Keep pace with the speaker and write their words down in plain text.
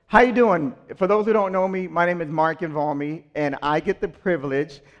How you doing? For those who don't know me, my name is Marcken Volmy, and I get the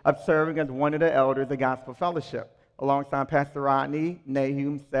privilege of serving as one of the elders of the Gospel Fellowship, alongside Pastor Rodney,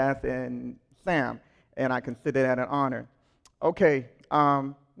 Nahum, Seth, and Sam, and I consider that an honor. Okay,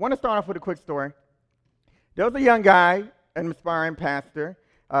 want to start off with a quick story. There was a young guy, an aspiring pastor.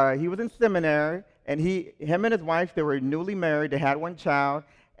 He was in seminary, and him and his wife, they were newly married. They had one child,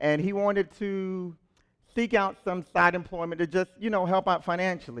 and he wanted to seek out some side employment to just, help out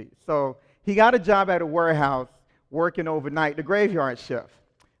financially. So he got a job at a warehouse working overnight, the graveyard shift.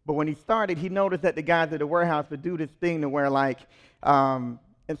 But when he started, he noticed that the guys at the warehouse would do this thing to where,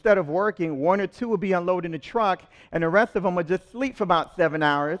 instead of working, one or two would be unloading the truck, and the rest of them would just sleep for about 7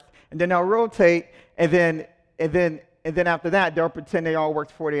 hours, and then they'll rotate, and then after that, they'll pretend they all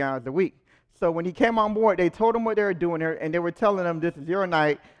worked 40 hours a week. So when he came on board, they told him what they were doing there, and they were telling him, this is your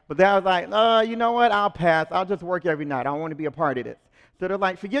night. But they was like, you know what, I'll pass. I'll just work every night. I don't want to be a part of this. So they're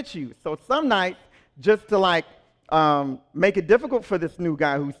like, forget you. So some nights, just to make it difficult for this new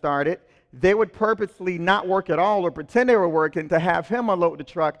guy who started, they would purposely not work at all or pretend they were working to have him unload the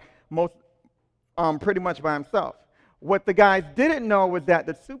truck pretty much by himself. What the guys didn't know was that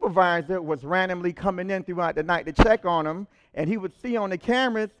the supervisor was randomly coming in throughout the night to check on him, and he would see on the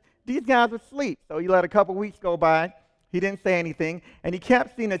cameras these guys would sleep. So he let a couple weeks go by. He didn't say anything, and he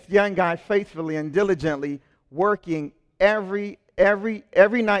kept seeing this young guy faithfully and diligently working every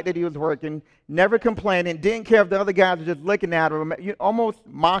night that he was working, never complaining, didn't care if the other guys were just looking at him, almost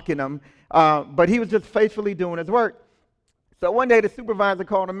mocking him, but he was just faithfully doing his work. So one day the supervisor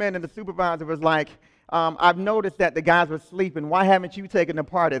called him in, and the supervisor was like, I've noticed that the guys were sleeping. Why haven't you taken a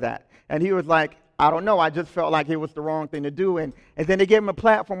part of that? And he was like, I don't know. I just felt like it was the wrong thing to do. And then they gave him a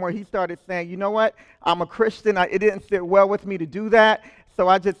platform where he started saying, you know what? I'm a Christian. It didn't sit well with me to do that. So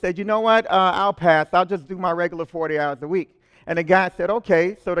I just said, you know what? I'll pass. I'll just do my regular 40 hours a week. And the guy said,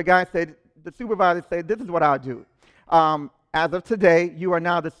 okay. So the supervisor said, this is what I'll do. As of today, you are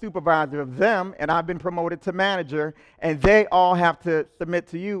now the supervisor of them, and I've been promoted to manager, and they all have to submit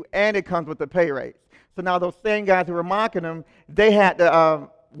to you, and it comes with a pay raise. So now those same guys who were mocking him, they had to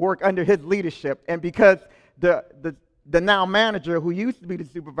work under his leadership. And because the now manager, who used to be the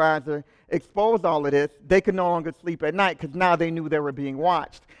supervisor, exposed all of this, they could no longer sleep at night because now they knew they were being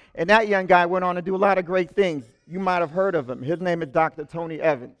watched. And that young guy went on to do a lot of great things. You might have heard of him. His name is Dr. Tony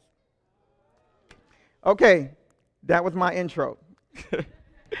Evans. Okay, that was my intro.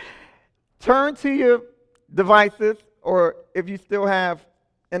 Turn to your devices, or if you still have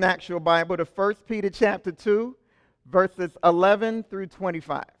an actual Bible, to 1 Peter chapter 2, verses 11 through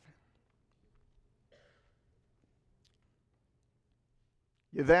 25.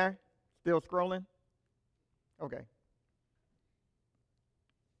 You there? Still scrolling? Okay.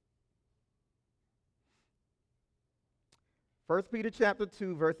 First Peter chapter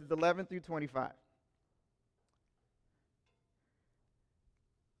 2, verses 11 through 25.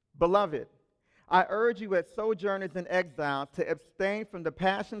 Beloved, I urge you as sojourners and exiles to abstain from the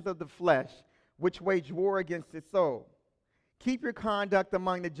passions of the flesh, which wage war against his soul. Keep your conduct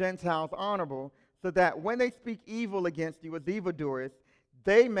among the Gentiles honorable, so that when they speak evil against you as evildoers,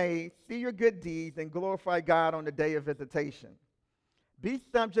 they may see your good deeds and glorify God on the day of visitation. Be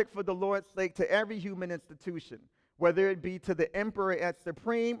subject for the Lord's sake to every human institution, whether it be to the emperor as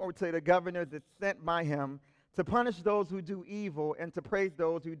supreme or to the governors as sent by him, to punish those who do evil and to praise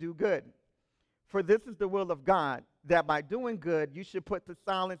those who do good. For this is the will of God, that by doing good you should put to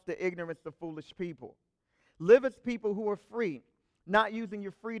silence the ignorance of foolish people. Live as people who are free, not using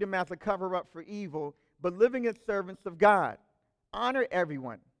your freedom as a cover-up for evil, but living as servants of God. Honor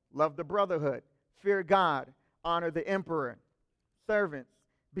everyone. Love the brotherhood. Fear God. Honor the emperor. Servants,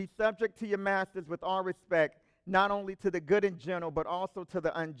 be subject to your masters with all respect, not only to the good and gentle, but also to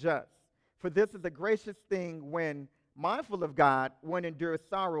the unjust. For this is a gracious thing when, mindful of God, one endures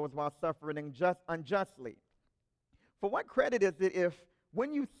sorrows while suffering unjustly. For what credit is it if,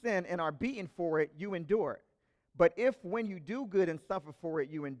 when you sin and are beaten for it, you endure? But if, when you do good and suffer for it,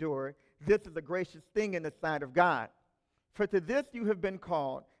 you endure, this is a gracious thing in the sight of God. For to this you have been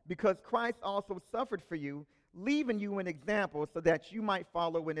called, because Christ also suffered for you, leaving you an example so that you might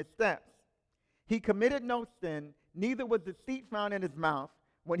follow in his steps. He committed no sin, neither was deceit found in his mouth.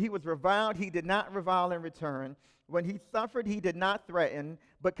 When he was reviled, he did not revile in return. When he suffered, he did not threaten,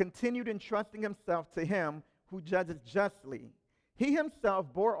 but continued entrusting himself to him who judges justly. He himself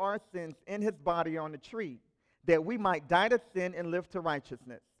bore our sins in his body on the tree, that we might die to sin and live to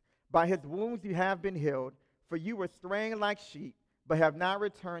righteousness. By his wounds you have been healed, for you were straying like sheep, but have now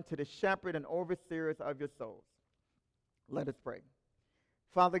returned to the shepherd and overseers of your souls. Let us pray.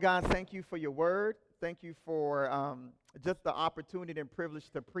 Father God, thank you for your word. Thank you for just the opportunity and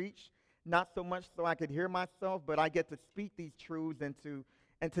privilege to preach. Not so much so I could hear myself, but I get to speak these truths and to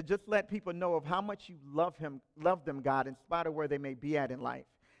just let people know of how much you love them, God, in spite of where they may be at in life.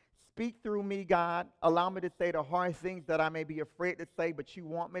 Speak through me, God. Allow me to say the hard things that I may be afraid to say, but you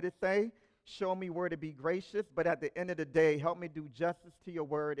want me to say. Show me where to be gracious, but at the end of the day, help me do justice to your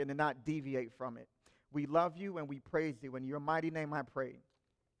word and to not deviate from it. We love you and we praise you. In your mighty name I pray.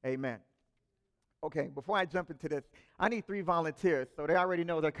 Amen. Okay, before I jump into this, I need 3 volunteers, so they already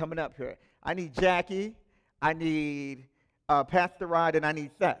know they're coming up here. I need Jackie, I need Pastor Rod, and I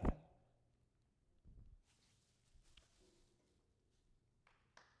need Seth.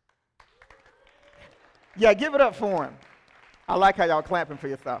 Yeah, give it up for him. I like how y'all clapping for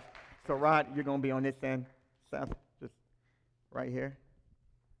yourself. So Rod, you're going to be on this end. Seth, just right here.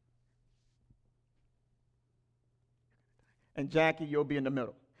 And Jackie, you'll be in the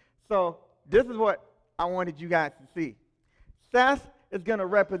middle. So this is what I wanted you guys to see. Seth is going to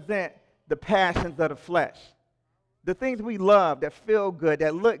represent the passions of the flesh. The things we love, that feel good,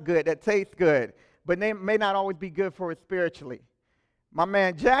 that look good, that taste good, but they may not always be good for us spiritually. My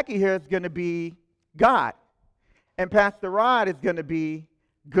man Jackie here is going to be God. And Pastor Rod is going to be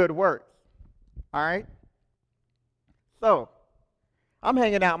good works. All right? So, I'm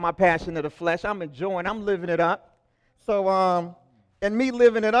hanging out my passion of the flesh. I'm enjoying, I'm living it up. So, and me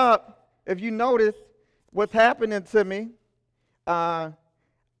living it up, if you notice what's happening to me, I'm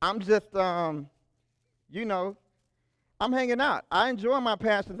just, you know, I'm hanging out. I enjoy my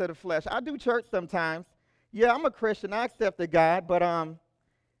passions of the flesh. I do church sometimes. Yeah, I'm a Christian. I accept the God, but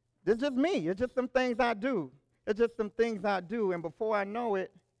it's just me. It's just some things I do. It's just some things I do, and before I know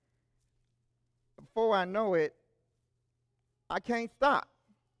it, I can't stop.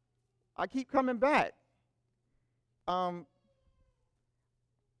 I keep coming back. I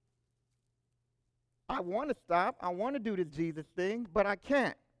want to stop. I want to do this Jesus thing, but I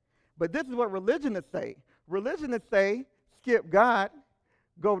can't. But this is what religionists say. Religionists say, skip God,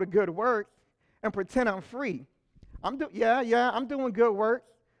 go to good works, and pretend I'm free. I'm doing good works,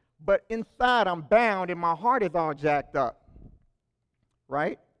 but inside I'm bound and my heart is all jacked up.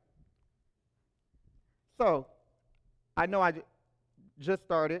 Right? So, I know I just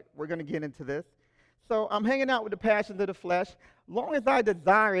started. We're going to get into this. So I'm hanging out with the passions of the flesh. Long as I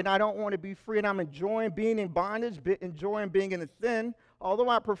desire it and I don't want to be free and I'm enjoying being in bondage, enjoying being in a sin, although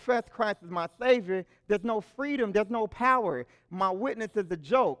I profess Christ as my Savior, there's no freedom, there's no power. My witness is a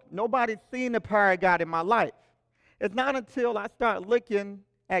joke. Nobody's seen the power of God in my life. It's not until I start looking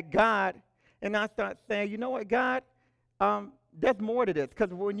at God and I start saying, you know what, God, there's more to this.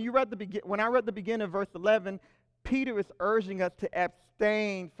 Because when I read the beginning of verse 11, Peter is urging us to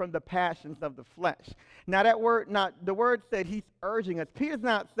abstain from the passions of the flesh. Now the word said he's urging us. Peter's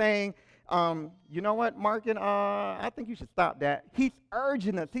not saying, you know what, Marcken, I think you should stop that. He's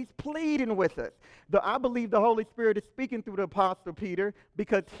urging us. He's pleading with us. I believe the Holy Spirit is speaking through the Apostle Peter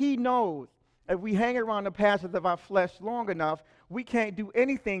because he knows if we hang around the passions of our flesh long enough, we can't do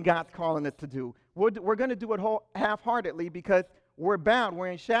anything God's calling us to do. We're going to do it half-heartedly because we're bound. We're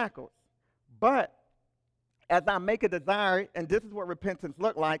in shackles. But as I make a desire, and this is what repentance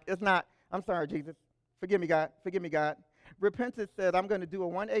looked like, it's not, I'm sorry, Jesus, forgive me, God. Repentance said, I'm going to do a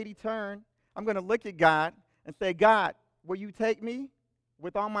 180 turn. I'm going to look at God and say, God, will you take me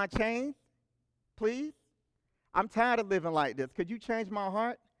with all my chains, please? I'm tired of living like this. Could you change my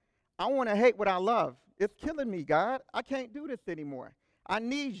heart? I want to hate what I love. It's killing me, God. I can't do this anymore. I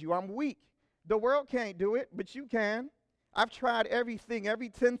need you. I'm weak. The world can't do it, but you can. I've tried everything, every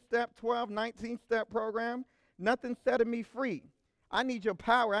 10-step, 12, 19-step program. Nothing setting me free. I need your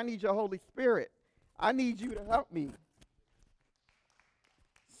power. I need your Holy Spirit. I need you to help me.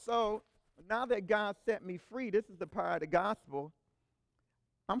 So now that God set me free, this is the power of the gospel,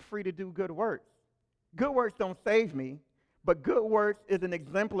 I'm free to do good works. Good works don't save me, but good works is an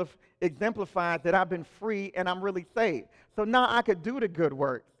exemplifies that I've been free and I'm really saved. So now I could do the good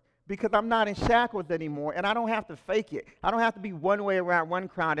works because I'm not in shackles anymore and I don't have to fake it. I don't have to be one way around one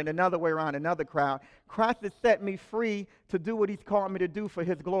crowd and another way around another crowd. Christ has set me free to do what he's called me to do for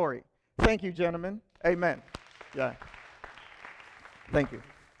his glory. Thank you, gentlemen. Amen. Yeah. Thank you.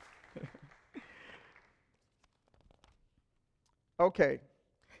 Okay.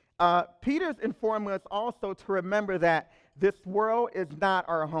 Peter's informing us also to remember that this world is not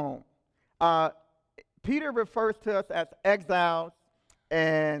our home. Peter refers to us as exiles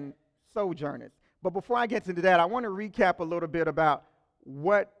and sojourners. But before I get into that, I want to recap a little bit about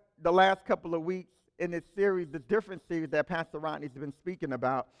what the last couple of weeks in this series, the different series that Pastor Rodney's been speaking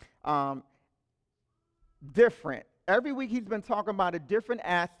about. Different. Every week he's been talking about a different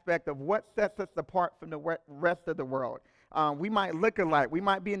aspect of what sets us apart from the rest of the world. We might look alike. We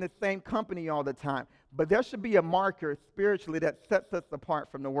might be in the same company all the time. But there should be a marker spiritually that sets us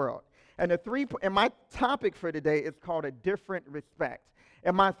apart from the world. And my topic for today is called a different respect.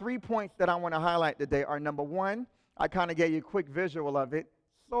 And my 3 points that I want to highlight today are, number one, I kind of gave you a quick visual of it,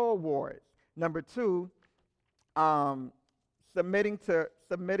 soul wars. Number two, submitting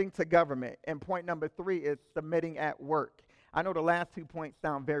to government. And point number three is submitting at work. I know the last 2 points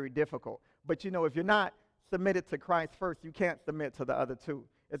sound very difficult, but if you're not submitted to Christ first, you can't submit to the other two.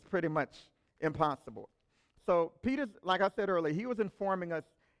 It's pretty much impossible. So Peter, like I said earlier, he was informing us,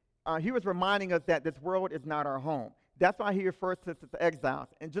 he was reminding us that this world is not our home. That's why he refers to us as exiles.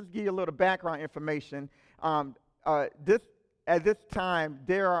 And just to give you a little background information, at this time,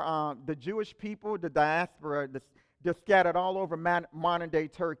 there are the Jewish people, the diaspora, they're scattered all over modern-day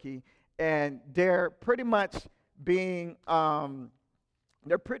Turkey, and they're pretty much being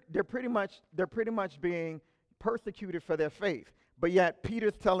they're pretty much being persecuted for their faith. But yet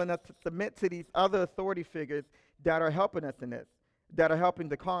Peter's telling us to submit to these other authority figures that are helping us in this, that are helping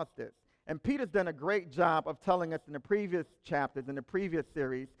to cause this. And Peter's done a great job of telling us in the previous chapters, in the previous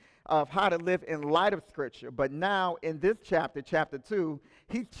series, of how to live in light of Scripture. But now in this chapter, chapter 2,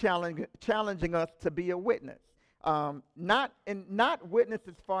 he's challenging us to be a witness. Not witness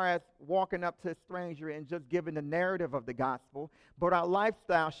as far as walking up to a stranger and just giving the narrative of the gospel, but our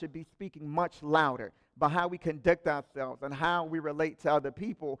lifestyle should be speaking much louder about how we conduct ourselves and how we relate to other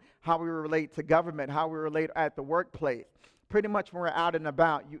people, how we relate to government, how we relate at the workplace. Pretty much when we're out and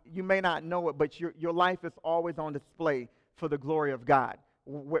about, you may not know it, but your life is always on display for the glory of God,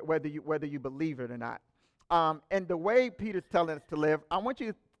 whether you believe it or not. And the way Peter's telling us to live, I want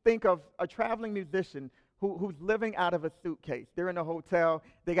you to think of a traveling musician who's living out of a suitcase. They're in a hotel,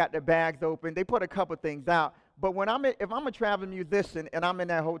 they got their bags open, they put a couple things out. But if I'm a traveling musician and I'm in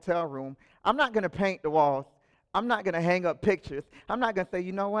that hotel room, I'm not going to paint the walls. I'm not going to hang up pictures. I'm not going to say,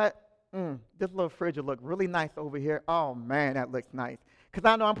 you know what? This little fridge will look really nice over here. Oh, man, that looks nice. Because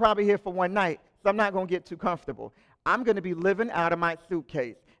I know I'm probably here for one night, so I'm not going to get too comfortable. I'm going to be living out of my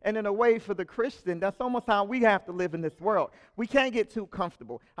suitcase. And in a way, for the Christian, that's almost how we have to live in this world. We can't get too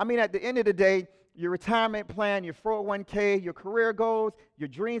comfortable. I mean, at the end of the day, your retirement plan, your 401k, your career goals, your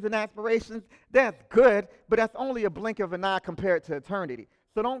dreams and aspirations, that's good, but that's only a blink of an eye compared to eternity.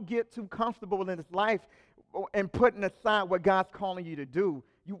 So don't get too comfortable in this life and putting aside what God's calling you to do.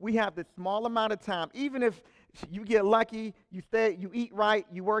 We have this small amount of time. Even if you get lucky, you eat right,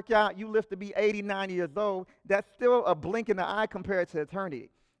 you work out, you live to be 80, 90 years old, that's still a blink in the eye compared to eternity.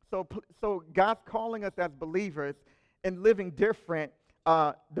 So God's calling us as believers and living different.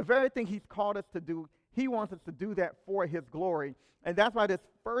 The very thing he's called us to do, he wants us to do that for his glory. And that's why this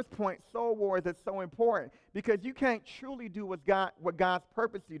first point, soul wars, is so important, because you can't truly do what God's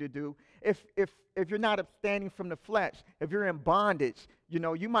purposed you to do if you're not abstaining from the flesh, if you're in bondage.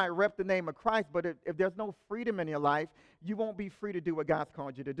 You might rep the name of Christ, but if there's no freedom in your life, you won't be free to do what God's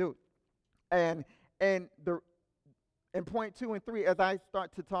called you to do. And in point 2 and 3, as I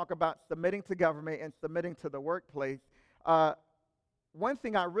start to talk about submitting to government and submitting to the workplace, one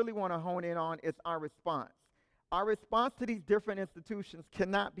thing I really want to hone in on is our response. Our response to these different institutions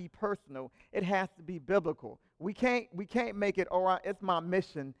cannot be personal. It has to be biblical. We can't make it, it's my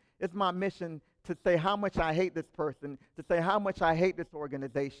mission. It's my mission to say how much I hate this person, to say how much I hate this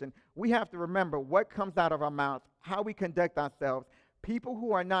organization. We have to remember what comes out of our mouths, how we conduct ourselves. People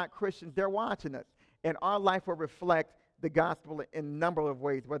who are not Christians, they're watching us, and our life will reflect the gospel in a number of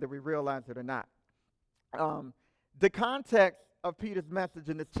ways, whether we realize it or not. The context of Peter's message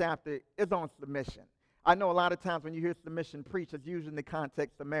in this chapter is on submission. I know a lot of times when you hear submission preached, it's usually in the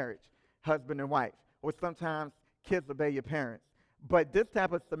context of marriage, husband and wife, or sometimes kids obey your parents. But this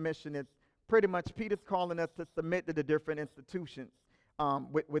type of submission is pretty much Peter's calling us to submit to the different institutions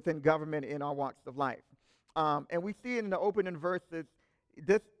within government in our walks of life. And we see it in the opening verses.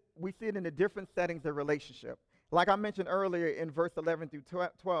 We see it in the different settings of relationship. Like I mentioned earlier in verse 11 through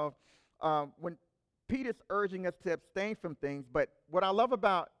 12, when Peter's urging us to abstain from things, but what I love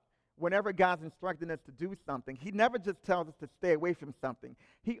about whenever God's instructing us to do something, he never just tells us to stay away from something.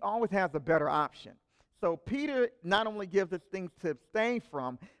 He always has a better option. So Peter not only gives us things to abstain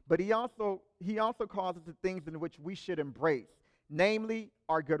from, but he also calls us to things in which we should embrace, namely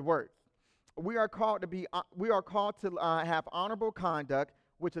our good works. We are called to have honorable conduct,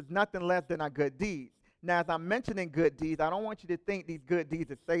 which is nothing less than our good deeds. Now, as I'm mentioning good deeds, I don't want you to think these good deeds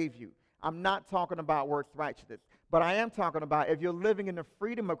will save you. I'm not talking about works righteousness, but I am talking about if you're living in the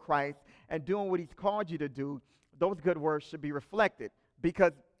freedom of Christ and doing what he's called you to do, those good works should be reflected,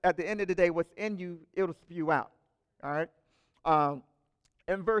 because at the end of the day, what's in you, it'll spew out. All right. Um,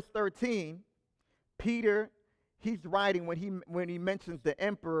 in verse 13, Peter, he's writing when he mentions the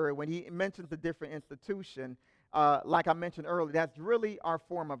emperor, when he mentions the different institution, like I mentioned earlier, that's really our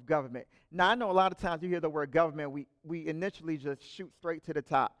form of government. Now, I know a lot of times you hear the word government, we initially just shoot straight to the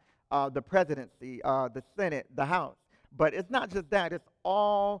top, the presidency, the Senate, the House. But it's not just that, it's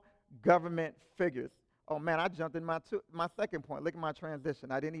all government figures. Oh man, I jumped in my second point. Look at my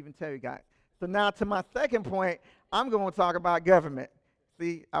transition. I didn't even tell you guys. So now to my second point, I'm going to talk about government.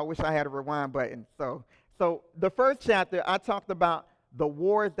 See, I wish I had a rewind button. So the first chapter, I talked about the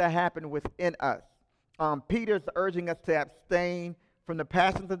wars that happen within us. Peter's urging us to abstain from the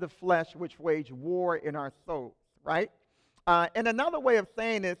passions of the flesh, which wage war in our souls, right? And another way of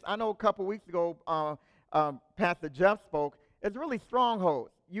saying this, I know a couple weeks ago, Pastor Jeff spoke, it's really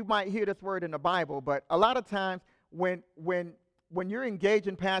strongholds. You might hear this word in the Bible, but a lot of times when you're engaged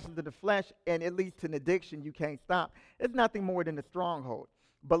in passions of the flesh and it leads to an addiction you can't stop, it's nothing more than a stronghold.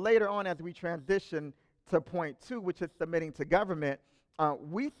 But later on, as we transition to point 2, which is submitting to government,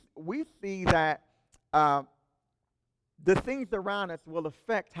 we see that the things around us will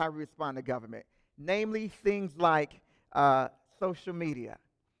affect how we respond to government, namely things like social media,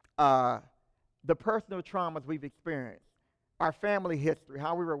 the personal traumas we've experienced, our family history,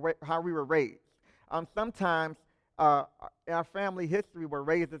 how we were raised. Sometimes our family history will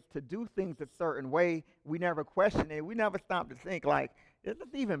raise us to do things a certain way. We never question it. We never stop to think, like, is this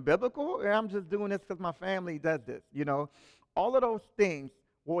even biblical? Or I'm just doing this because my family does this, you know? All of those things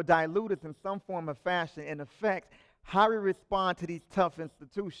will dilute us in some form of fashion and affect how we respond to these tough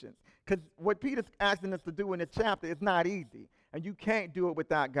institutions. Because what Peter's asking us to do in this chapter is not easy, and you can't do it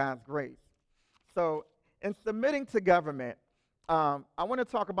without God's grace. So in submitting to government, I want to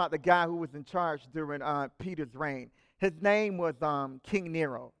talk about the guy who was in charge during Peter's reign. His name was King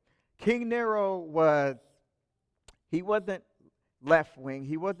Nero. King Nero he wasn't left-wing,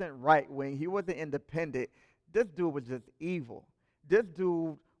 he wasn't right-wing, he wasn't independent. This dude was just evil. This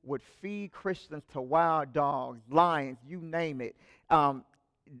dude would feed Christians to wild dogs, lions, you name it.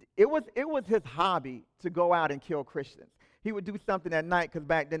 It was his hobby to go out and kill Christians. He would do something at night because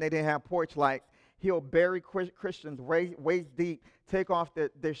back then they didn't have porch lights. He'll bury Christians waist deep, take off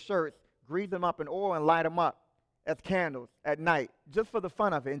their shirts, grease them up in oil, and light them up as candles at night, just for the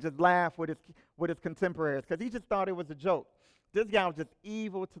fun of it, and just laugh with his contemporaries, because he just thought it was a joke. This guy was just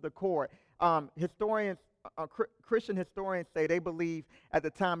evil to the core. Christian historians say they believe at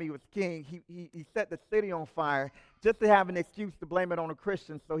the time he was king, he set the city on fire just to have an excuse to blame it on the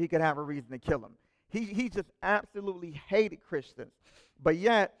Christians so he could have a reason to kill him. He just absolutely hated Christians. But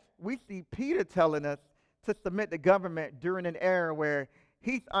yet, we see Peter telling us to submit to government during an era where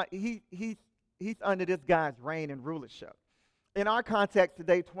he's under this guy's reign and rulership. In our context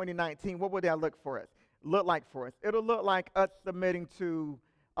today, 2019, what would that look like for us? It'll look like us submitting to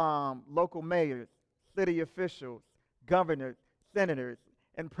local mayors, city officials, governors, senators,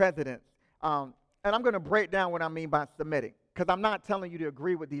 and presidents. And I'm going to break down what I mean by submitting, because I'm not telling you to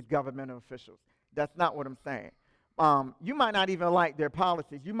agree with these governmental officials. That's not what I'm saying. You might not even like their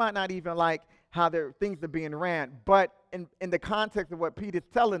policies. You might not even like how their things are being ran. But in the context of what Peter's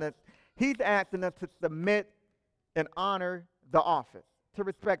telling us, he's asking us to submit and honor the office, to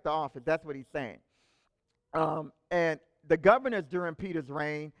respect the office. That's what he's saying. And the governors during Peter's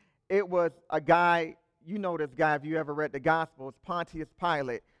reign, it was a guy, you know this guy if you ever read the Gospels, Pontius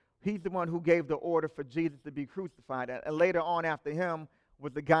Pilate. He's the one who gave the order for Jesus to be crucified. And later on after him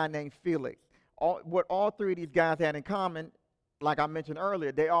was a guy named Felix. What all three of these guys had in common, like I mentioned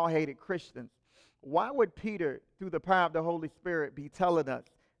earlier, they all hated Christians. Why would Peter, through the power of the Holy Spirit, be telling us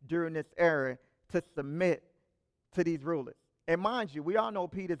during this era to submit to these rulers? And mind you, we all know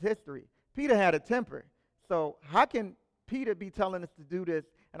Peter's history. Peter had a temper. So how can Peter be telling us to do this?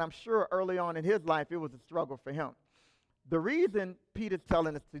 And I'm sure early on in his life, it was a struggle for him. The reason Peter's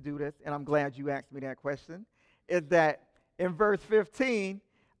telling us to do this, and I'm glad you asked me that question, is that in verse 15,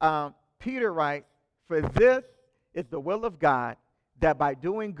 Peter writes, "For this is the will of God, that by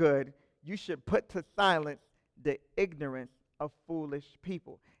doing good you should put to silence the ignorance of foolish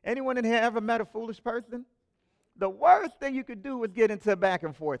people." Anyone in here ever met a foolish person? The worst thing you could do is get into a back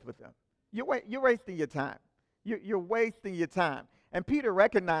and forth with them. You're wasting your time. You're wasting your time. And Peter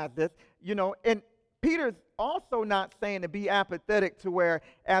recognized this, and Peter's also not saying to be apathetic to where,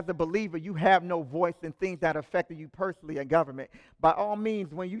 as a believer, you have no voice in things that affect you personally in government. By all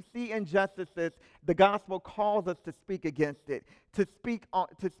means, when you see injustices, the gospel calls us to speak against it, to speak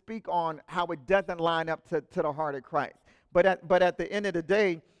on how it doesn't line up to the heart of Christ. But at the end of the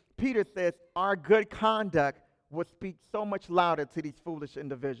day, Peter says our good conduct will speak so much louder to these foolish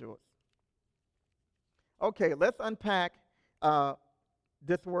individuals. Okay, let's unpack uh,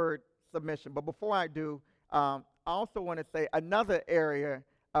 this word submission. But before I do, I also want to say another area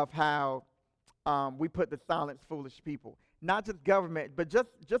of how we put the silence foolish people. Not just government, but just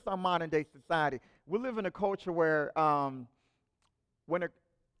our modern day society. We live in a culture where when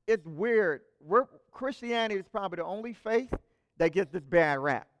it's weird. Christianity is probably the only faith that gets this bad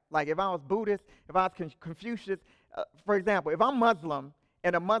rap. Like if I was Buddhist, if I was Confucius, for example, if I'm Muslim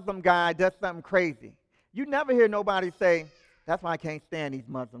and a Muslim guy does something crazy, you never hear nobody say, that's why I can't stand these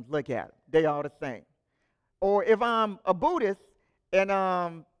Muslims. Look at them. They all the same. Or if I'm a Buddhist and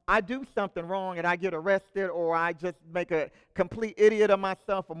I do something wrong and I get arrested or I just make a complete idiot of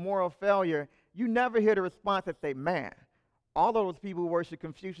myself, a moral failure, you never hear the response that say, man, all of those people who worship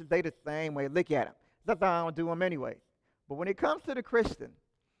Confucius, they the same way. Look at them. That's how I don't do them anyway. But when it comes to the Christian,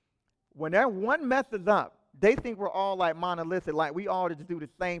 when that one messes up, they think we're all like monolithic, like we all just do the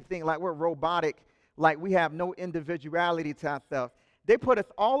same thing, like we're robotic, like we have no individuality to ourselves. They put us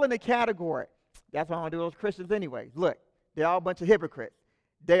all in a category. That's why I don't do those Christians anyway. Look, they're all a bunch of hypocrites.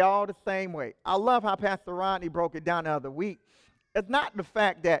 They all the same way. I love how Pastor Rodney broke it down the other week. It's not the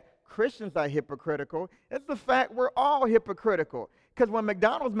fact that Christians are hypocritical. It's the fact we're all hypocritical. Because when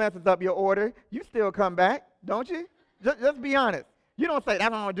McDonald's messes up your order, you still come back, don't you? Just be honest. You don't say,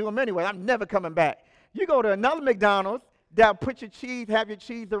 I'm going to do them anyway. I'm never coming back. You go to another McDonald's, that'll put your cheese, have your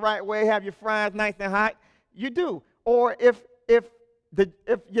cheese the right way, have your fries nice and hot. You do. Or if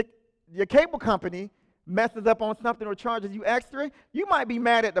your cable company messes up on something or charges you extra, you might be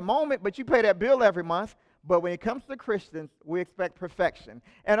mad at the moment, but you pay that bill every month. But when it comes to Christians, we expect perfection.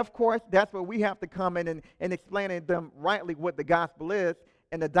 And of course, that's where we have to come in and explain to them rightly what the gospel is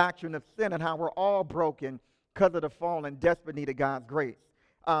and the doctrine of sin and how we're all broken because of the fall and desperate need of God's grace.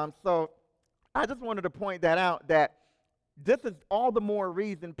 So I just wanted to point that out, that this is all the more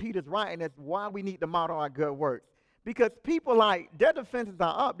reason Peter's writing is why we need to model our good works. Because people, like, their defenses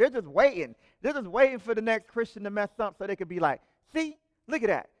are up. They're just waiting. They're just waiting for the next Christian to mess up so they could be like, see, look at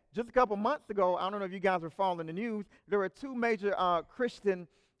that. Just a couple months ago, I don't know if you guys were following the news, there were two major Christian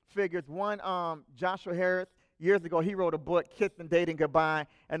figures. One, Joshua Harris, years ago, he wrote a book, Kissing, Dating, Goodbye,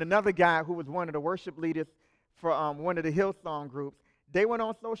 and another guy who was one of the worship leaders for one of the Hillsong groups. They went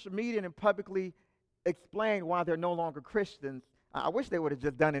on social media and publicly explained why they're no longer Christians. I wish they would have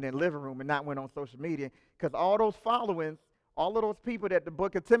just done it in the living room and not went on social media, because all those followings, all of those people that the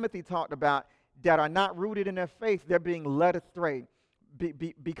book of Timothy talked about that are not rooted in their faith, they're being led astray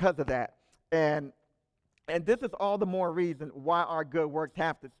because of that. And this is all the more reason why our good works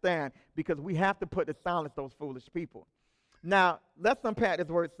have to stand, because we have to put to silence those foolish people. Now, let's unpack this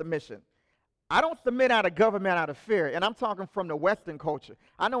word submission. I don't submit out of government out of fear, and I'm talking from the Western culture.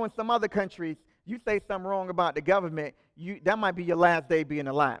 I know in some other countries, you say something wrong about the government, that might be your last day being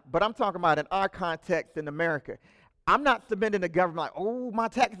alive. But I'm talking about in our context in America. I'm not submitting to government like, oh, my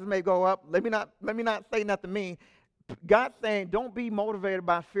taxes may go up. Let me not say nothing mean. God's saying don't be motivated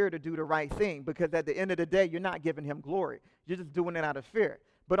by fear to do the right thing, because at the end of the day, you're not giving him glory. You're just doing it out of fear.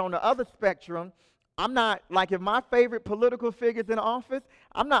 But on the other spectrum, I'm not, like if my favorite political figure's in office,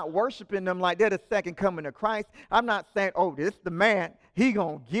 I'm not worshiping them like they're the second coming of Christ. I'm not saying, oh, this the man, he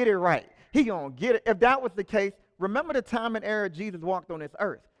gonna get it right. He gonna get it. If that was the case, remember the time and era Jesus walked on this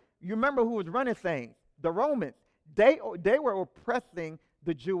earth. You remember who was running things? The Romans. They were oppressing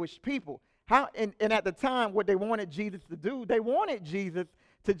the Jewish people. And at the time, what they wanted Jesus to do, they wanted Jesus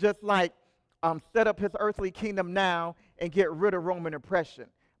to just like set up his earthly kingdom now and get rid of Roman oppression.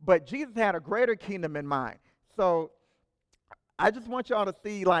 But Jesus had a greater kingdom in mind. So I just want y'all to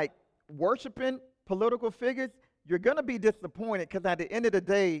see, like, worshiping political figures, you're going to be disappointed, because at the end of the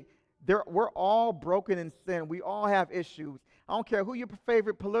day, we're all broken in sin. We all have issues. I don't care who your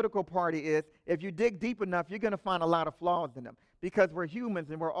favorite political party is. If you dig deep enough, you're going to find a lot of flaws in them, because we're humans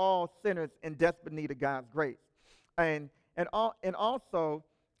and we're all sinners in desperate need of God's grace. And also,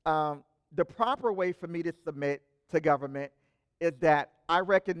 the proper way for me to submit to government is that I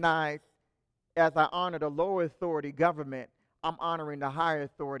recognize, as I honor the lower authority, government, I'm honoring the higher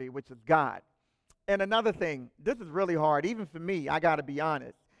authority, which is God. And another thing, this is really hard, even for me, I got to be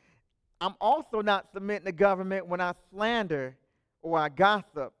honest. I'm also not submitting to government when I slander or I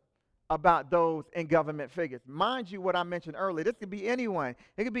gossip about those in government figures. Mind you, what I mentioned earlier, this could be anyone.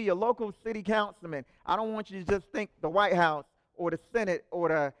 It could be your local city councilman. I don't want you to just think the White House or the Senate or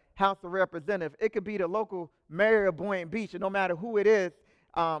the House of Representatives. It could be the local mayor of Boynton Beach, and no matter who it is.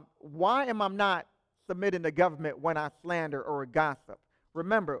 Why am I not submitting to government when I slander or gossip?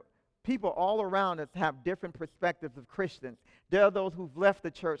 Remember, people all around us have different perspectives of Christians. There are those who've left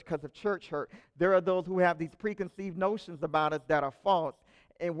the church because of church hurt. There are those who have these preconceived notions about us that are false.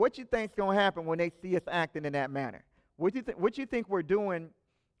 And what you think's going to happen when they see us acting in that manner? What you think we're doing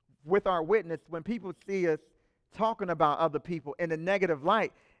with our witness when people see us talking about other people in a negative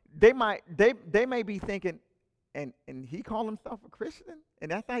light? They may be thinking, and he called himself a Christian, and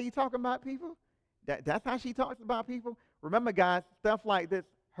that's how he talking about people? That's how she talks about people? Remember, guys, stuff like this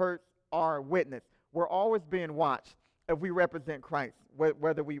hurts our witness. We're always being watched if we represent Christ,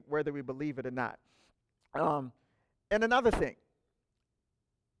 whether we believe it or not. And another thing,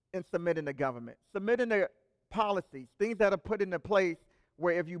 in submitting to government, submitting to policies, things that are put into place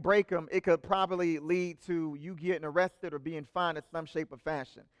where if you break them, it could probably lead to you getting arrested or being fined in some shape or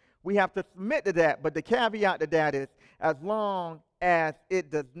fashion. We have to submit to that, but the caveat to that is as long as it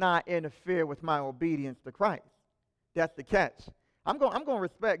does not interfere with my obedience to Christ. That's the catch. I'm going to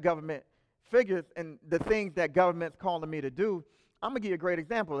respect government figures and the things that government's calling me to do. I'm going to give you a great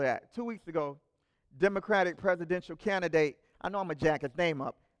example of that. 2 weeks ago, Democratic presidential candidate, I know I'm going to jack his name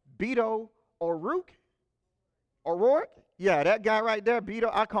up, Beto O'Rourke? Yeah, that guy right there, Beto,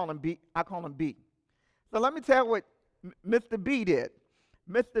 I call him B. So let me tell you what Mr. B did.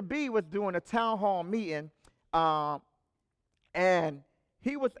 Mr. B was doing a town hall meeting, and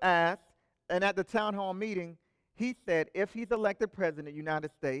he was asked, and at the town hall meeting, he said if he's elected president of the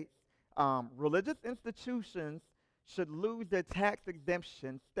United States, religious institutions should lose their tax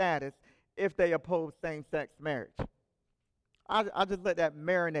exemption status if they oppose same-sex marriage. I just let that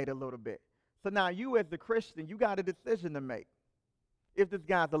marinate a little bit. So now you as the Christian, you got a decision to make. If this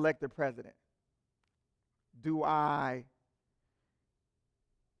guy's elected president, do I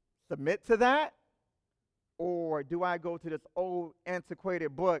submit to that? Or do I go to this old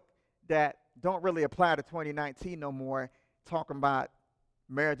antiquated book that don't really apply to 2019 no more, talking about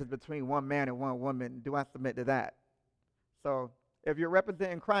marriages between one man and one woman? Do I submit to that? So if you're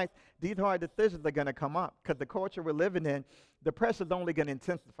representing Christ, these hard decisions are going to come up because the culture we're living in, the pressure's only going to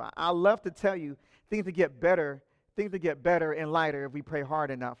intensify. I love to tell you things will get better and lighter if we pray hard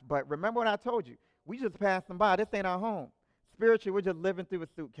enough. But remember what I told you. We just passing by. This ain't our home. Spiritually, we're just living through a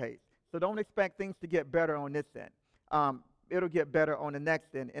suitcase. So don't expect things to get better on this end. It'll get better on the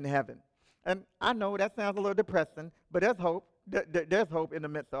next end in heaven. And I know that sounds a little depressing, but there's hope. There's hope in the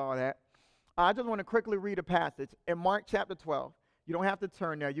midst of all that. I just want to quickly read a passage in Mark chapter 12. You don't have to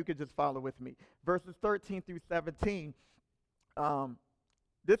turn there. You can just follow with me. Verses 13 through 17.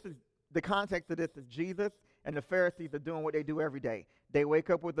 This is the context of this is Jesus and the Pharisees are doing what they do every day. They wake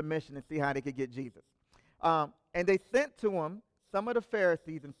up with a mission and see how they could get Jesus. And they sent to him some of the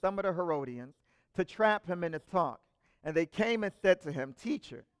Pharisees and some of the Herodians to trap him in his talk. And they came and said to him,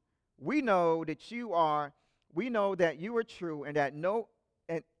 "Teacher, we know that you are true and that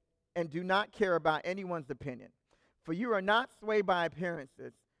and do not care about anyone's opinion. For you are not swayed by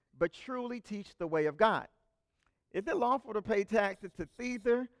appearances, but truly teach the way of God. Is it lawful to pay taxes to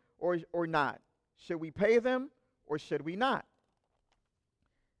Caesar or not? Should we pay them or should we not?"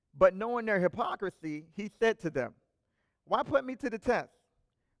 But knowing their hypocrisy, he said to them, "Why put me to the test?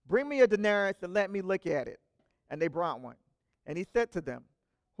 Bring me a denarius and let me look at it." And they brought one. And he said to them,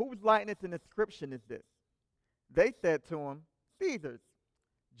 "Whose likeness and inscription is this?" They said to him, "Caesar's."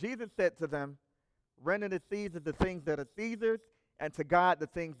 Jesus said to them, "Render to Caesar the things that are Caesar's, and to God the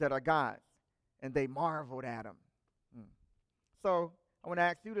things that are God's." And they marveled at him. So I want to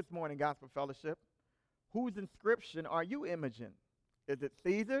ask you this morning, Gospel Fellowship, whose inscription are you imaging? Is it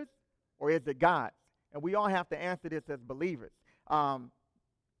Caesar's or is it God's? And we all have to answer this as believers.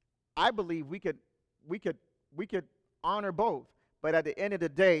 I believe we could honor both, but at the end of the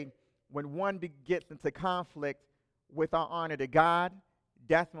day, when one gets into conflict with our honor to God,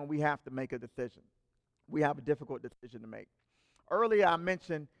 that's when we have to make a decision. We have a difficult decision to make. Earlier I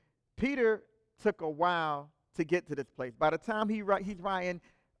mentioned Peter took a while to get to this place. By the time he's writing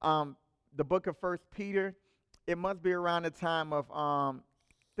the book of 1 Peter, it must be around the time of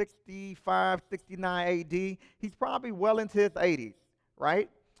 65, 69 AD. He's probably well into his 80s, right?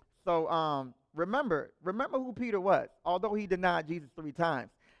 So remember who Peter was. Although he denied Jesus 3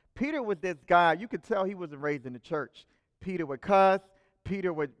 times, Peter was this guy. You could tell he wasn't raised in the church. Peter would cuss.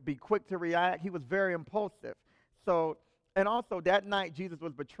 Peter would be quick to react. He was very impulsive. So, and also that night Jesus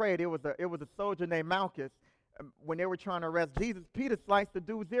was betrayed. It was a soldier named Malchus. When they were trying to arrest Jesus, Peter sliced the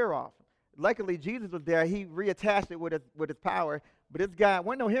dude's ear off. Luckily, Jesus was there. He reattached it with his power. But this guy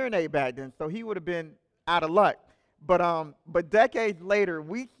wasn't no hearing aid back then, so he would have been out of luck. But decades later,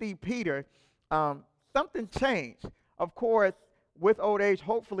 we see Peter. Something changed. Of course, with old age,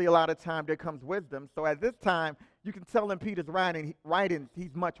 hopefully a lot of time there comes wisdom. So at this time, you can tell in Peter's writings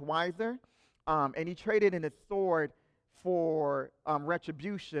he's much wiser, and he traded in his sword for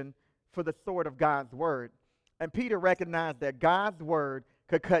retribution for the sword of God's word. And Peter recognized that God's word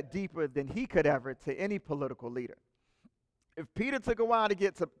could cut deeper than he could ever to any political leader. If Peter took a while to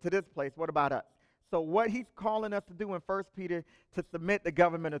get to this place, what about us? So what he's calling us to do in 1 Peter to submit to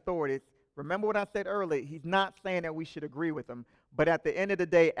government authorities, remember what I said earlier, he's not saying that we should agree with them, but at the end of the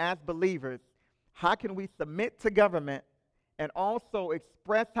day, as believers, how can we submit to government and also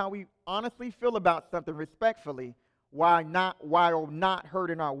express how we honestly feel about something respectfully while not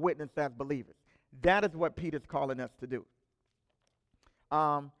hurting our witness as believers? That is what Peter's calling us to do.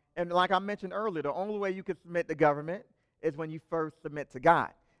 And like I mentioned earlier, the only way you can submit to government is when you first submit to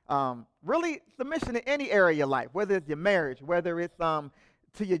God. Really, submission in any area of your life, whether it's your marriage, whether it's to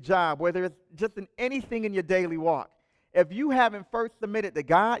your job, whether it's just in anything in your daily walk. If you haven't first submitted to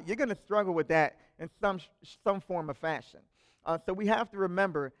God, you're going to struggle with that in some form or fashion. So we have to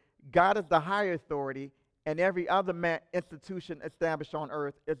remember, God is the higher authority, and every other institution established on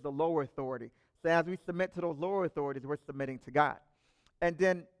earth is the lower authority. So as we submit to those lower authorities, we're submitting to God. And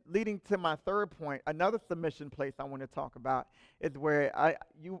then leading to my third point, another submission place I want to talk about is where I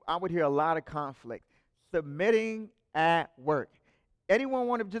would hear a lot of conflict. Submitting at work. Anyone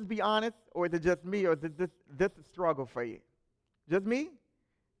want to just be honest, or is it just me, or is this a struggle for you? Just me?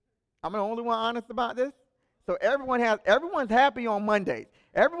 I'm the only one honest about this? So everyone's happy on Mondays.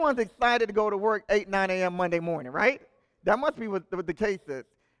 Everyone's excited to go to work 8, 9 a.m. Monday morning, right? That must be what the case is.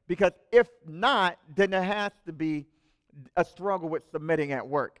 Because if not, then there has to be a struggle with submitting at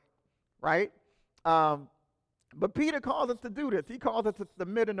work, right? But Peter calls us to do this. He calls us to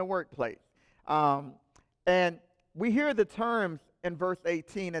submit in the workplace. And we hear the terms in verse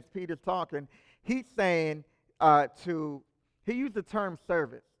 18 as Peter's talking. He's saying he used the term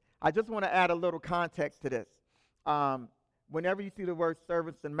service. I just want to add a little context to this. Whenever you see the word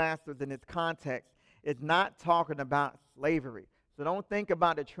servants and masters in its context, it's not talking about slavery. So don't think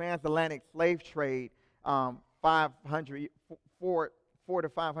about the transatlantic slave trade 400 to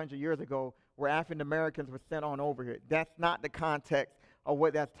 500 years ago where African Americans were sent on over here. That's not the context of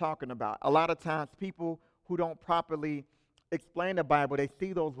what that's talking about. A lot of times people who don't properly explain the Bible, they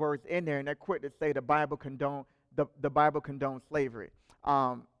see those words in there and they're quick to say the Bible condones slavery.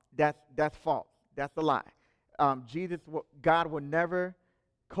 That's false. That's a lie. God will never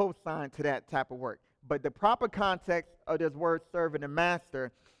co-sign to that type of work. But the proper context of this word servant and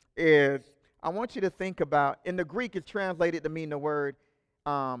master is, I want you to think about, in the Greek it's translated to mean the word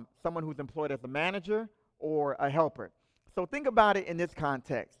someone who's employed as a manager or a helper. So think about it in this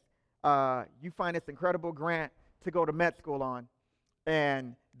context. You find this incredible grant to go to med school on,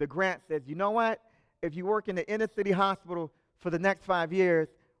 and the grant says, you know what? If you work in the inner city hospital for the next 5 years,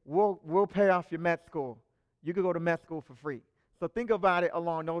 we'll pay off your med school. You could go to med school for free. So think about it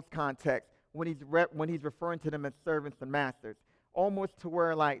along those contexts when he's referring to them as servants and masters, almost to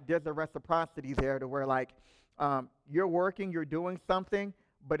where like there's a reciprocity there, to where like you're working, you're doing something,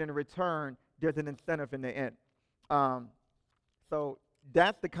 but in return there's an incentive in the end. So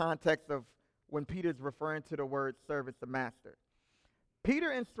that's the context of when Peter's referring to the word servant and master.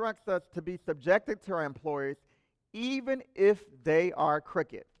 Peter instructs us to be subjected to our employers even if they are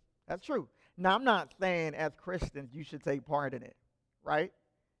crooked. That's true. Now, I'm not saying as Christians you should take part in it, right?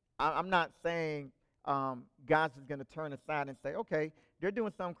 I'm not saying God's just going to turn aside and say, okay, they're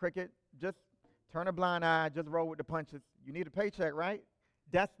doing something crooked, just turn a blind eye, just roll with the punches. You need a paycheck, right?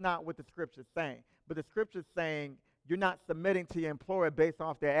 That's not what the Scripture's saying. But the Scripture's saying you're not submitting to your employer based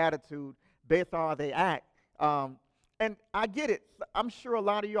off their attitude, based on how they act. And I get it. I'm sure a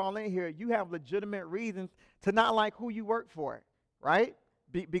lot of y'all in here, you have legitimate reasons to not like who you work for, right?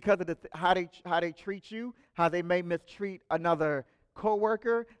 Because of how they treat you, how they may mistreat another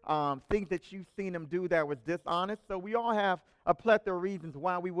coworker, things that you've seen them do that was dishonest. So we all have a plethora of reasons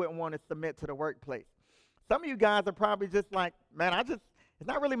why we wouldn't want to submit to the workplace. Some of you guys are probably just like, man, it's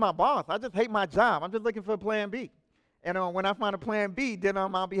not really my boss. I just hate my job. I'm just looking for a plan B. And when I find a plan B, then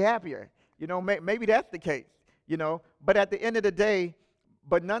I'll be happier. You know, maybe that's the case, you know. But at the end of the day,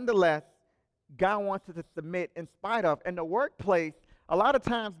 but nonetheless, God wants us to submit in spite of. And the workplace, a lot of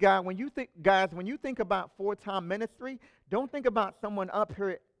times, when you think about full-time ministry, don't think about someone up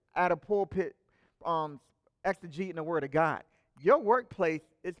here at a pulpit exegeting the Word of God. Your workplace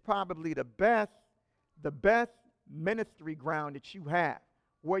is probably the best ministry ground that you have,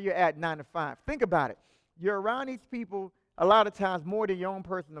 where you're at 9 to 5. Think about it. You're around these people a lot of times more than your own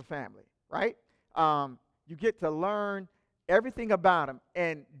personal family, right? You get to learn everything about them.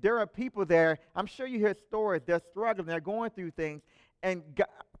 And there are people there, I'm sure you hear stories, they're struggling, they're going through things. And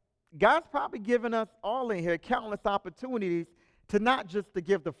God's probably given us all in here countless opportunities to not just to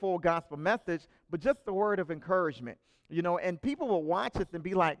give the full gospel message, but just the word of encouragement. You know, and people will watch us and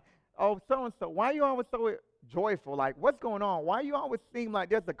be like, oh, so-and-so, why are you always so joyful? Like, what's going on? Why you always seem like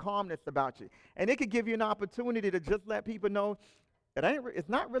there's a calmness about you? And it could give you an opportunity to just let people know it's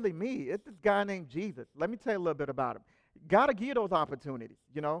not really me. It's this guy named Jesus. Let me tell you a little bit about him. God will give you those opportunities,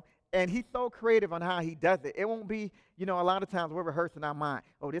 and he's so creative on how he does it. It won't be, a lot of times we're rehearsing our mind.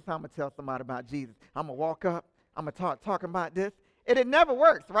 Oh, this time I'm going to tell somebody about Jesus. I'm going to walk up. I'm going to talking about this. And it never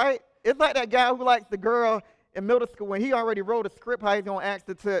works, right? It's like that guy who likes the girl in middle school when he already wrote a script how he's going to ask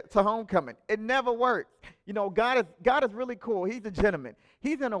her to homecoming. It never works. God is really cool. He's a gentleman.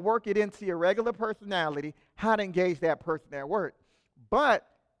 He's going to work it into your regular personality, how to engage that person at work. But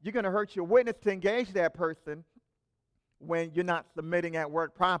you're going to hurt your witness to engage that person when you're not submitting at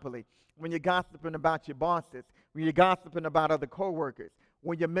work properly, when you're gossiping about your bosses, when you're gossiping about other coworkers,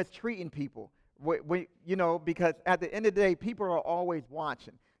 when you're mistreating people, because at the end of the day, people are always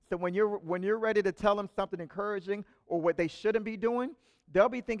watching. So when you're ready to tell them something encouraging or what they shouldn't be doing, they'll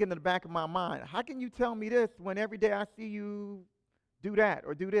be thinking in the back of my mind, how can you tell me this when every day I see you do that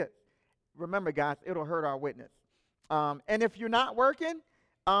or do this? Remember, guys, it'll hurt our witness. And if you're not working,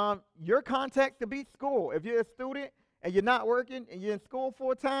 your context could be school. If you're a student and you're not working and you're in school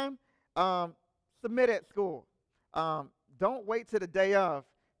full time, submit at school. Don't wait till the day of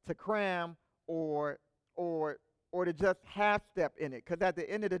to cram or to just half step in it, because at the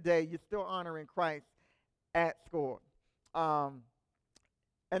end of the day, you're still honoring Christ at school. An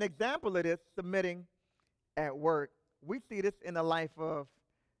example of this, submitting at work, we see this in the life of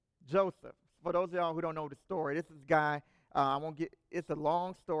Joseph. For those of y'all who don't know the story, this is a guy, it's a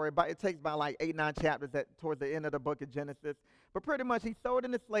long story, but it takes about like 8-9 chapters towards the end of the book of Genesis. But pretty much he's sold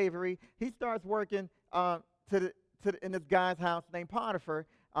into slavery. He starts working in this guy's house named Potiphar.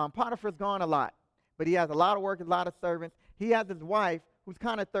 Potiphar's gone a lot, but he has a lot of work, a lot of servants. He has his wife who's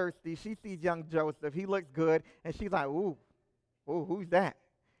kind of thirsty. She sees young Joseph. He looks good, and she's like, ooh, who's that?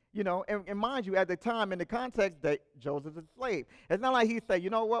 And mind you, at the time, in the context, that Joseph's a slave. It's not like he said, you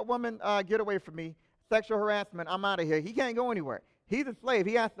know what, woman, get away from me. Sexual harassment, I'm out of here. He can't go anywhere. He's a slave.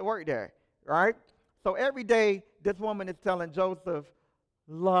 He has to work there, right? So every day, this woman is telling Joseph,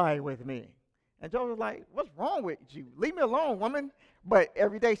 lie with me. And Joseph's like, what's wrong with you? Leave me alone, woman. But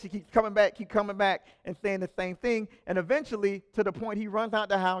every day she keeps coming back, and saying the same thing. And eventually, to the point he runs out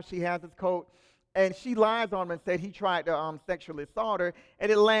the house, she has his coat, and she lies on him and said he tried to sexually assault her, and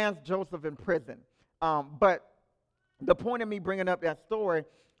it lands Joseph in prison. But the point of me bringing up that story,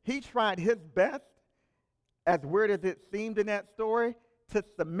 he tried his best, as weird as it seemed in that story, to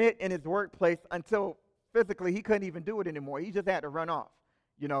submit in his workplace until physically he couldn't even do it anymore. He just had to run off,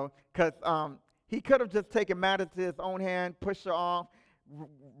 because he could have just taken matters to his own hand, pushed her off,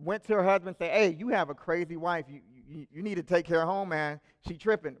 went to her husband and said, hey, you have a crazy wife. You need to take care of home, man. She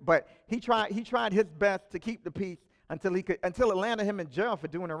tripping. But he tried his best to keep the peace until it landed him in jail for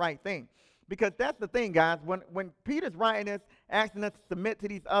doing the right thing. Because that's the thing, guys. When Peter's writing this, asking us to submit to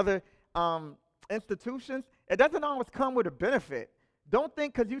these other institutions, it doesn't always come with a benefit. Don't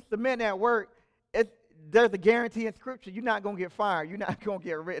think because you submit at work, there's a guarantee in Scripture you're not going to get fired. You're not going to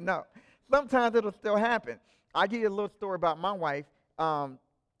get written up. Sometimes it'll still happen. I'll give you a little story about my wife.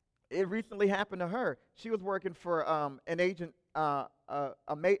 It recently happened to her. She was working for an agency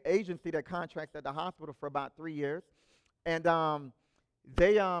that contracts at the hospital for about 3 years. And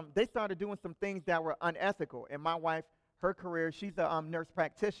they started doing some things that were unethical. And my wife, her career, she's a nurse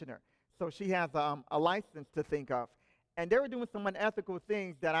practitioner. So she has a license to think of. And they were doing some unethical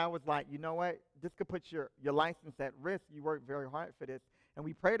things that I was like, you know what? This could put your license at risk. You worked very hard for this. And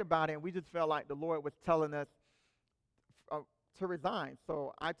we prayed about it, and we just felt like the Lord was telling us to resign.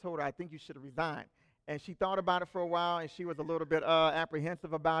 So I told her, I think you should resign. And she thought about it for a while, and she was a little bit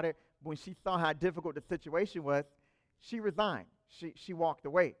apprehensive about it. When she saw how difficult the situation was, she resigned. She walked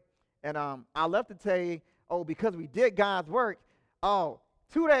away. And I love to tell you, because we did God's work, 2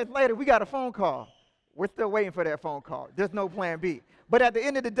 days later, we got a phone call. We're still waiting for that phone call. There's no plan B. But at the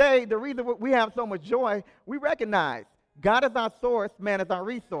end of the day, the reason we have so much joy, we recognize God is our source, man is our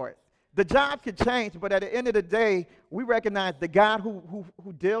resource. The job could change, but at the end of the day, we recognize the God who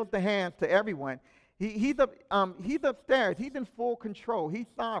deals the hands to everyone. He's upstairs. He's in full control. He's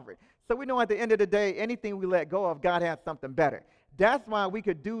sovereign. So we know at the end of the day, anything we let go of, God has something better. That's why we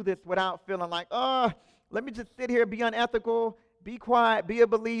could do this without feeling like, let me just sit here, be unethical, be quiet, be a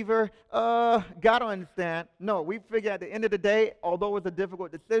believer. God don't understand. No, we figure at the end of the day, although it's a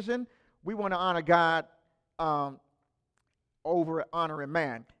difficult decision, we want to honor God over honoring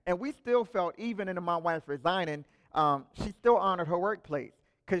man. And we still felt, even in my wife resigning, she still honored her workplace.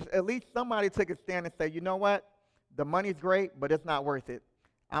 Because at least somebody took a stand and said, you know what? The money's great, but it's not worth it.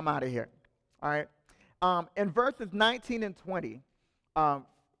 I'm out of here. All right? In verses 19 and 20,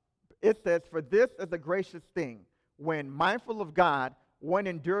 It says, "For this is a gracious thing, when mindful of God, one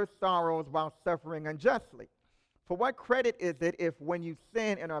endures sorrows while suffering unjustly. For what credit is it if when you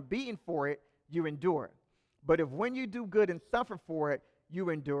sin and are beaten for it, you endure? But if when you do good and suffer for it, you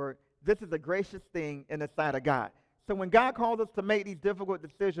endure, this is a gracious thing in the sight of God." So when God calls us to make these difficult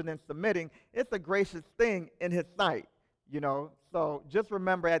decisions and submitting, it's a gracious thing in his sight, you know. So just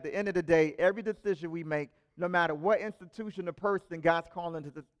remember, at the end of the day, every decision we make, no matter what institution or person God's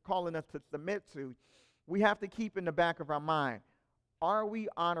calling us to submit to, we have to keep in the back of our mind, are we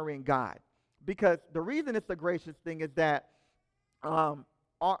honoring God? Because the reason it's a gracious thing is that our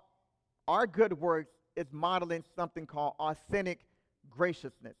good works is modeling something called authentic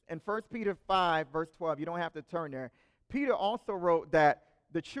graciousness. In 1 Peter 5, verse 12, you don't have to turn there, Peter also wrote that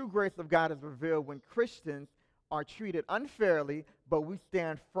the true grace of God is revealed when Christians are treated unfairly, but we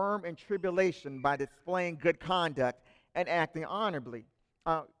stand firm in tribulation by displaying good conduct and acting honorably.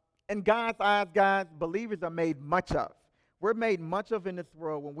 In God's eyes, guys, believers are made much of. We're made much of in this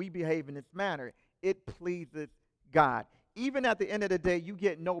world when we behave in this manner. It pleases God. Even at the end of the day, you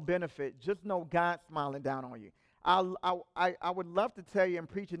get no benefit. Just know God's smiling down on you. I would love to tell you in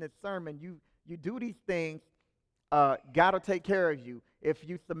preaching this sermon, you do these things, God will take care of you. If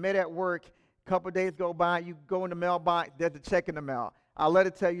you submit at work, a couple of days go by, you go in the mailbox, there's a check in the mail. I'll let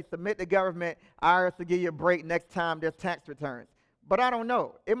it tell you, submit to government, IRS will give you a break next time there's tax returns. But I don't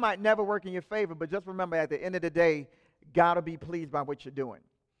know. It might never work in your favor, but just remember, at the end of the day, God will be pleased by what you're doing.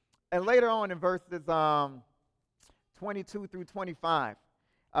 And later on in verses 22 through 25,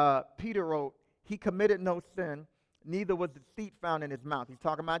 Peter wrote, "He committed no sin, neither was deceit found in his mouth." He's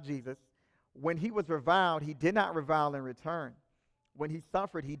talking about Jesus. "When he was reviled, he did not revile in return. When he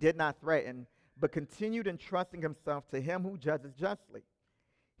suffered, he did not threaten, but continued entrusting himself to him who judges justly.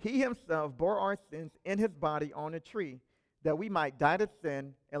 He himself bore our sins in his body on a tree, that we might die to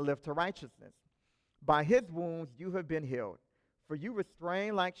sin and live to righteousness. By his wounds you have been healed. For you were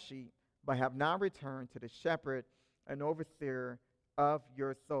straying like sheep, but have now returned to the shepherd and overseer of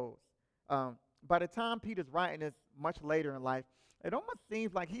your souls." By the time Peter's writing this much later in life, it almost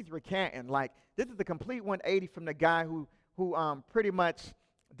seems like he's recanting. Like, this is a complete 180 from the guy who pretty much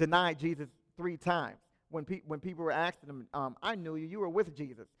denied Jesus 3 times. When people were asking him, "I knew you were with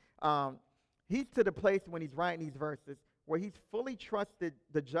Jesus." He's to the place when he's writing these verses where he's fully trusted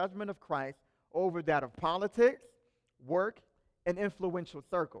the judgment of Christ over that of politics, work, and influential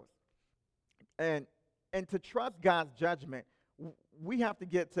circles. And to trust God's judgment, we have to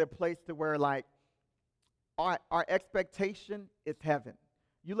get to a place to where, like, our expectation is heaven.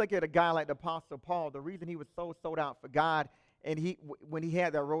 You look at a guy like the Apostle Paul, the reason he was so sold out for God, and when he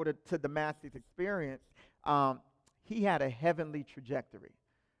had that road to Damascus experience, he had a heavenly trajectory.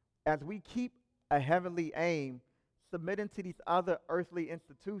 As we keep a heavenly aim, submitting to these other earthly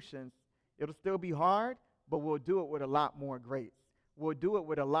institutions, it'll still be hard, but we'll do it with a lot more grace. We'll do it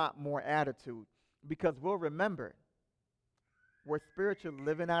with a lot more attitude, because we'll remember we're spiritual,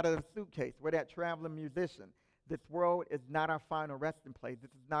 living out of a suitcase. We're that traveling musician. This world is not our final resting place.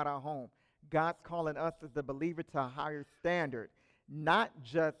 This is not our home. God's calling us as the believer to a higher standard, not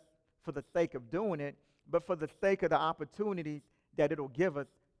just for the sake of doing it, but for the sake of the opportunities that it'll give us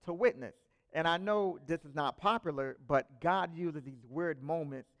to witness. And I know this is not popular, but God uses these weird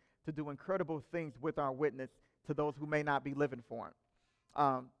moments to do incredible things with our witness to those who may not be living for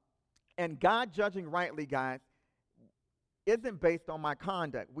him. And God judging rightly, guys, isn't based on my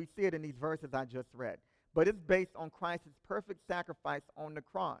conduct. We see it in these verses I just read. But it's based on Christ's perfect sacrifice on the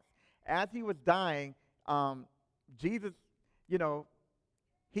cross. As he was dying, Jesus,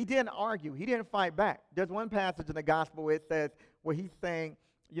 he didn't argue. He didn't fight back. There's one passage in the gospel where it says, where he's saying,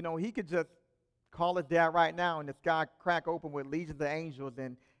 he could just call his dad right now and the sky crack open with legions of angels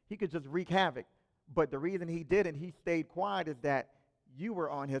and he could just wreak havoc. But the reason he didn't, he stayed quiet, is that you were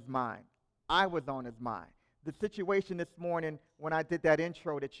on his mind. I was on his mind. The situation this morning when I did that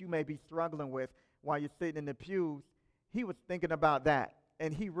intro that you may be struggling with while you're sitting in the pews, he was thinking about that.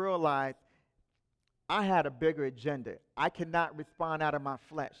 And he realized I had a bigger agenda. I cannot respond out of my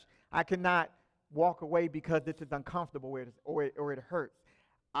flesh. I cannot walk away because this is uncomfortable or it hurts.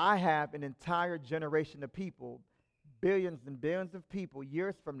 I have an entire generation of people, billions and billions of people,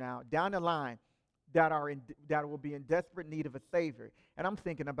 years from now, down the line, that will be in desperate need of a Savior. And I'm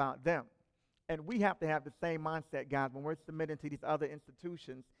thinking about them. And we have to have the same mindset, guys, when we're submitting to these other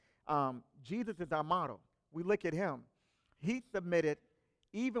institutions. Jesus is our model. We look at him. He submitted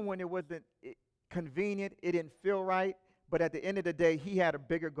even when it wasn't convenient, it didn't feel right, but at the end of the day, he had a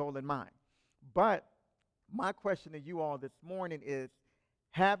bigger goal in mind. But my question to you all this morning is,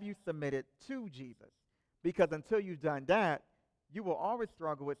 have you submitted to Jesus? Because until you've done that, you will always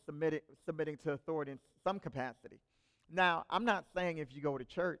struggle with submitting to authority in some capacity. Now, I'm not saying if you go to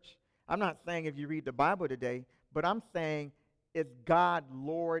church, I'm not saying if you read the Bible today, but I'm saying is God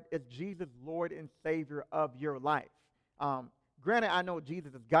Lord, is Jesus Lord and Savior of your life? Granted, I know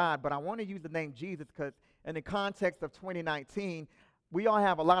Jesus is God, but I want to use the name Jesus because in the context of 2019, we all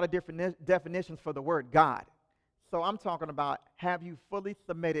have a lot of different definitions for the word God. So I'm talking about, have you fully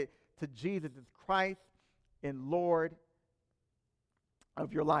submitted to Jesus as Christ and Lord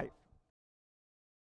of your life?